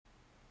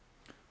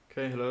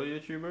Okay, hello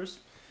YouTubers.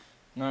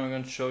 Now I'm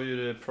going to show you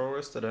the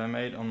progress that I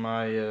made on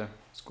my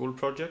school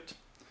project.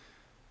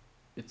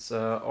 It's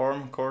a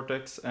ARM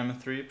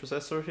Cortex-M3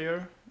 processor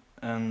here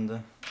and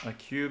a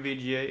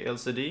QVGA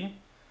LCD,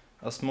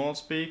 a small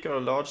speaker, a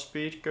large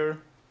speaker,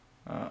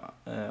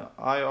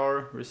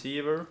 IR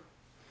receiver,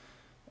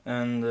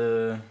 and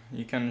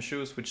you can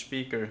choose which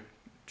speaker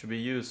to be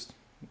used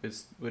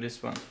with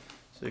this one.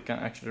 So you can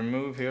actually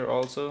remove here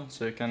also,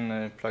 so you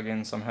can plug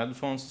in some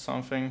headphones or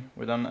something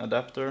with an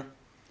adapter.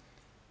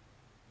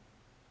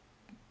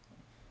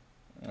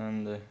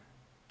 And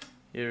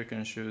here you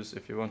can choose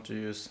if you want to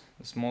use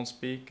a small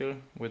speaker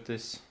with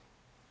the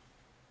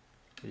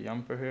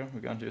jumper here. We're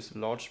going to use a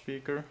large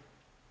speaker.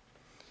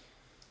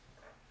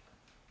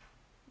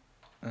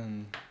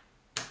 And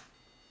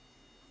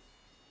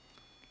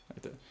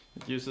like that.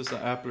 It uses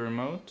an Apple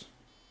remote.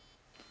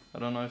 I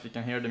don't know if you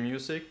can hear the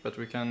music, but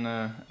we can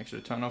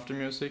actually turn off the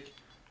music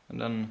and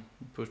then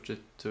push it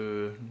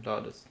to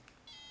loudest.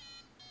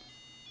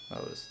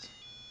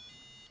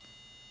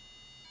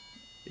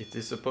 It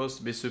is supposed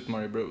to be Super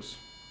Mario Bros.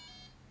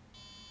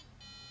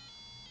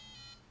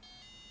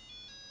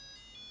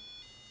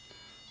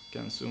 You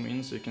can zoom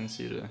in so you can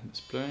see the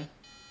display.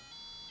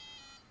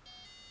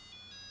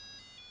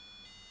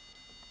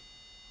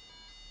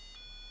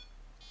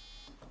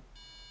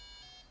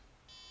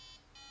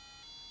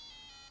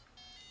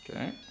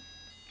 Okay.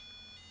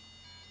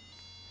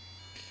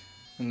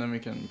 And then we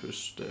can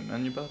push the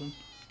menu button.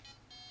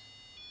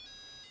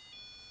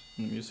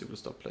 And the music will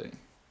stop playing.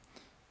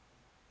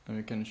 And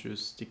we can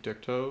choose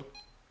tic-tac-toe,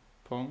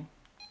 Pong.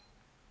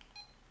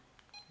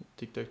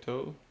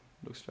 Tic-tac-toe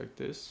looks like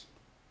this.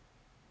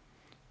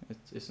 It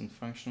isn't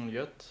functional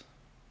yet.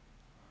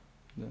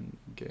 Then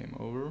game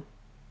over.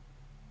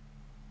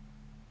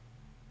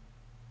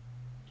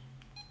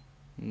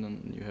 And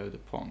then you have the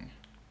Pong.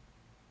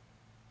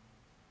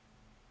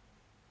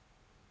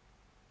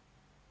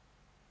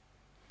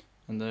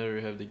 And there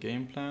you have the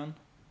game plan.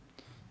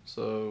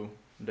 So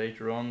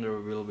later on there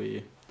will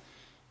be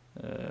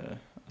a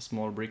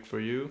small brick for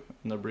you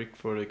and a brick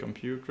for the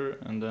computer,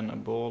 and then a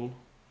ball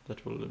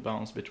that will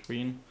bounce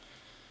between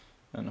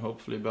and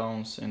hopefully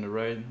bounce in the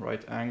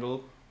right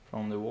angle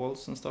from the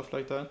walls and stuff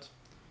like that,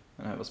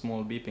 and have a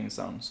small beeping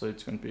sound, so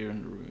it's going to be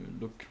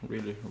look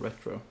really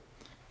retro.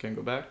 You can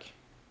go back,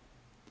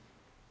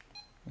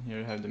 and here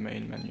you have the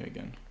main menu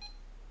again.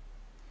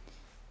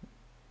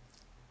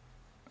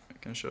 I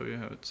can show you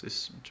how it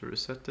is to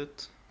reset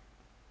it.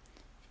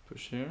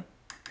 Push here.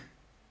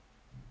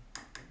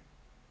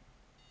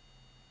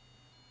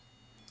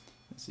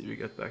 Let's see, we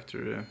get back to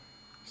the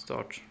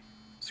start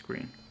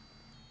screen.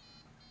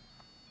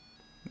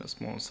 A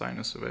small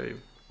sinus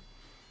wave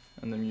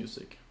and the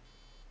music.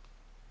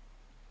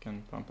 You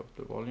can pump up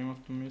the volume of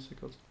the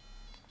music also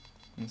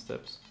in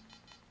steps.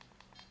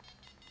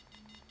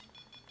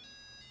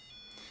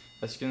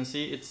 As you can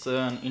see, it's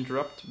an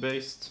interrupt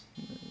based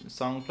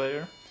sound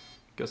player,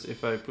 because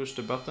if I push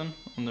the button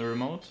on the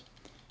remote,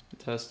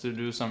 it has to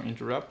do some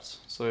interrupts,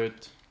 so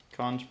it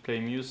can't play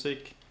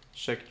music,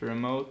 check the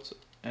remote,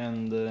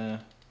 and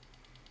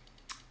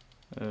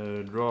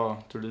draw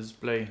to the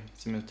display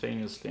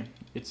simultaneously.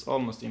 It's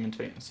almost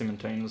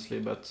simultaneously,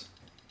 but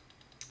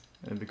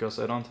because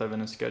I don't have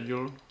any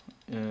scheduler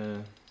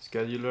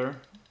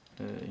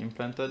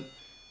implanted,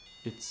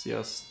 it's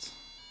just,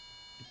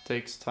 it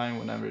takes time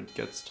whenever it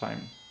gets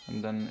time,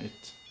 and then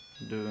it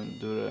do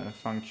the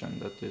function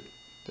that the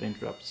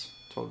interrupts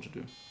told you to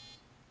do.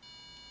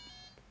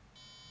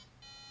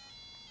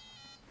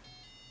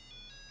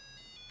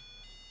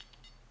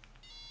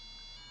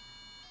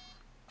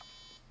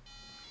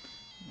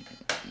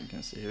 You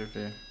can see here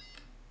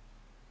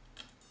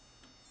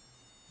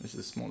this is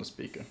a smaller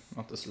speaker,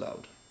 not as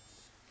loud.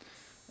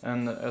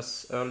 And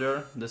as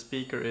earlier, the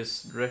speaker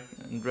is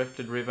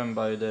directly driven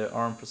by the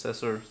ARM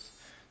processor's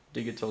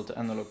digital to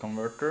analog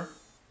converter.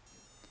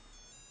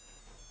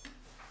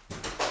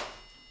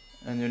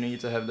 And you need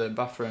to have the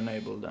buffer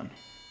enabled then.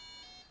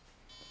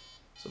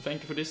 So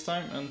thank you for this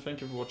time, and thank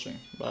you for watching.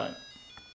 Bye.